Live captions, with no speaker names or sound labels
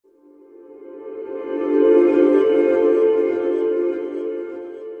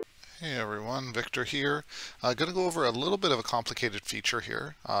everyone, Victor here. Going to go over a little bit of a complicated feature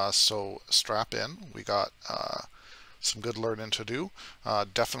here, so strap in. We got some good learning to do.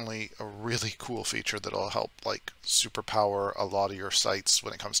 Definitely a really cool feature that'll help like superpower a lot of your sites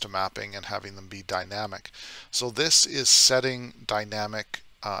when it comes to mapping and having them be dynamic. So this is setting dynamic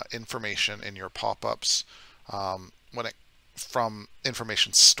information in your pop-ups from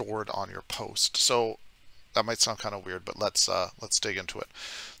information stored on your post. So that might sound kind of weird, but let's dig into it.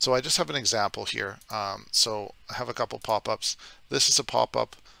 So I just have an example here. So I have a couple pop-ups. This is a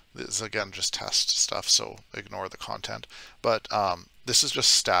pop-up. This is again just test stuff, so ignore the content. But this is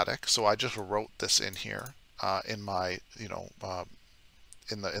just static. So I just wrote this in here in my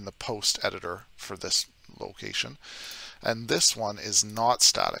in the post editor for this location. And this one is not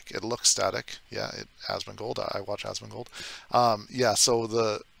static. It looks static. Yeah, Asmongold. I watch Asmongold. Yeah, so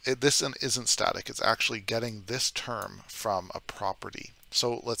this isn't static. It's actually getting this term from a property.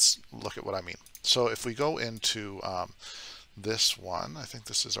 So let's look at what I mean. So if we go into this one, I think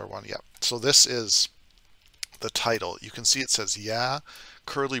this is our one. Yeah. So this is the title. You can see it says yeah,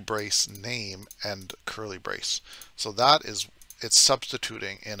 curly brace, name, and curly brace. So that is, it's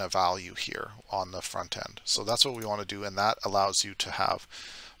substituting in a value here on the front end. So that's what we want to do, and that allows you to have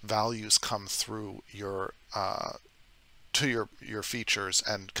values come through your to your features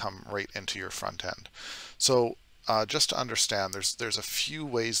and come right into your front end. So just to understand, there's a few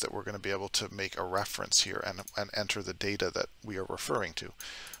ways that we're going to be able to make a reference here and enter the data that we are referring to.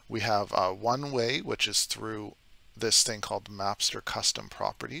 We have one way, which is through this thing called Mapster custom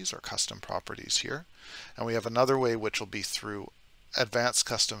properties, or custom properties here. And we have another way, which will be through advanced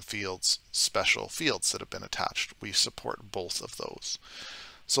custom fields, special fields that have been attached. We support both of those.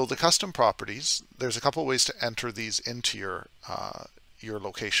 So the custom properties, there's a couple ways to enter these into your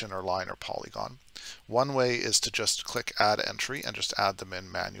location or line or polygon. One way is to just click add entry and just add them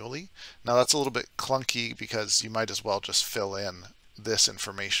in manually. Now that's a little bit clunky because you might as well just fill in this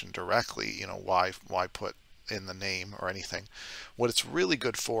information directly. You know, why put in the name or anything. What it's really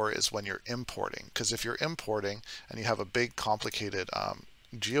good for is when you're importing, because if you're importing and you have a big complicated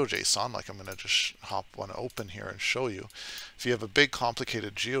GeoJSON, like I'm going to just hop one open here and show you. If you have a big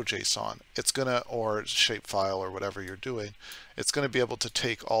complicated GeoJSON, it's going to, or shapefile or whatever you're doing, it's going to be able to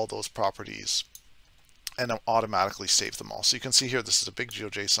take all those properties and automatically save them all. So you can see here, this is a big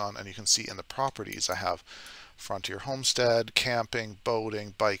GeoJSON, and you can see in the properties I have frontier homestead, camping,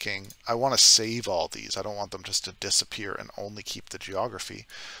 boating, biking. I want to save all these. I don't want them just to disappear and only keep the geography.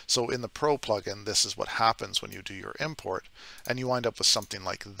 So in the Pro plugin, this is what happens when you do your import, and you wind up with something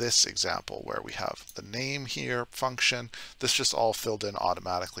like this example where we have the name here, function. This just all filled in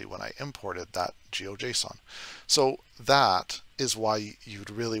automatically when I imported that GeoJSON. So that is why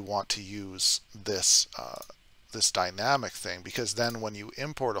you'd really want to use this this dynamic thing, because then when you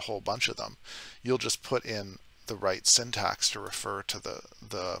import a whole bunch of them, you'll just put in the right syntax to refer to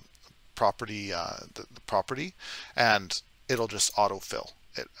the property, and it'll just autofill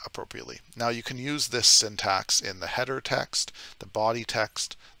it appropriately. Now you can use this syntax in the header text, the body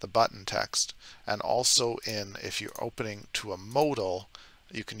text, the button text, and also in, if you're opening to a modal,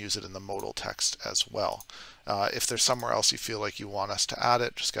 you can use it in the modal text as well. If there's somewhere else you feel like you want us to add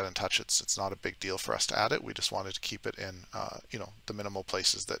it, just get in touch. It's not a big deal for us to add it. We just wanted to keep it in the minimal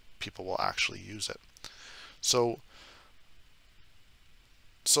places that people will actually use it. So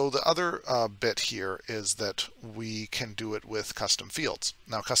the other bit here is that we can do it with custom fields.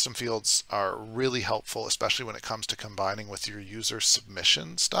 Now custom fields are really helpful, especially when it comes to combining with your user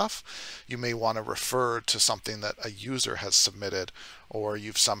submission stuff. You may want to refer to something that a user has submitted, or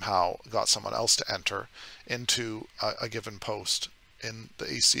you've somehow got someone else to enter into a given post in the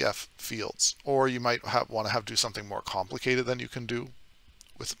ACF fields. Or you might want to do something more complicated than you can do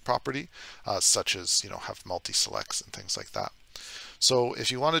with property, such as have multi-selects and things like that. So if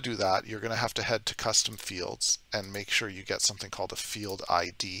you want to do that, you're going to have to head to custom fields and make sure you get something called a field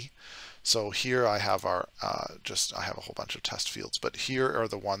ID. So here I have our I have a whole bunch of test fields, but here are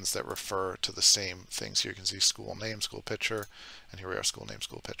the ones that refer to the same things. Here you can see school name, school picture, and here we are, school name,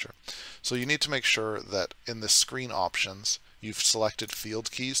 school picture. So you need to make sure that in the screen options you've selected field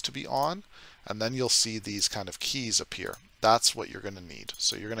keys to be on, and then you'll see these kind of keys appear. That's what you're going to need.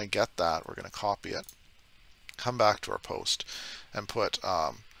 So you're going to get that. We're going to copy it, come back to our post, and put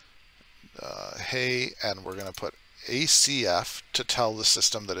hey, and we're going to put ACF to tell the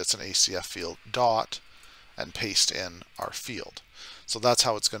system that it's an ACF field, dot, and paste in our field. So that's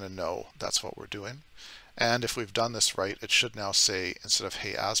how it's going to know that's what we're doing. And if we've done this right, it should now say, instead of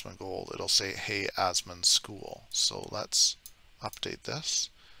hey Asmongold, it'll say hey Asmon School. So let's update this,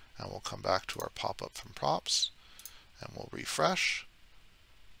 and we'll come back to our pop-up from props, and we'll refresh,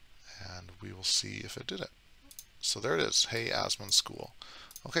 and we will see if it did it. So there it is. Hey, Asman School.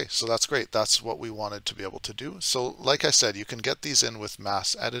 Okay, so that's great. That's what we wanted to be able to do. So like I said, you can get these in with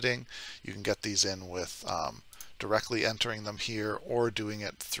mass editing. You can get these in with directly entering them here or doing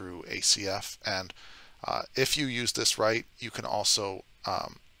it through ACF. And if you use this right, you can also,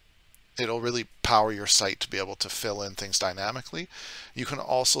 it'll really power your site to be able to fill in things dynamically. You can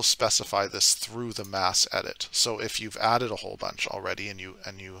also specify this through the mass edit. So if you've added a whole bunch already and you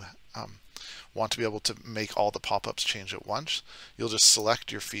want to be able to make all the pop-ups change at once, you'll just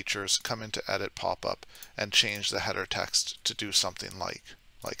select your features, come into edit pop-up, and change the header text to do something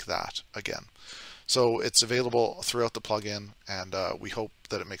like that again. So it's available throughout the plugin, and we hope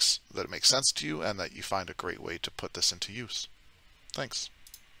that it makes sense to you and that you find a great way to put this into use. Thanks.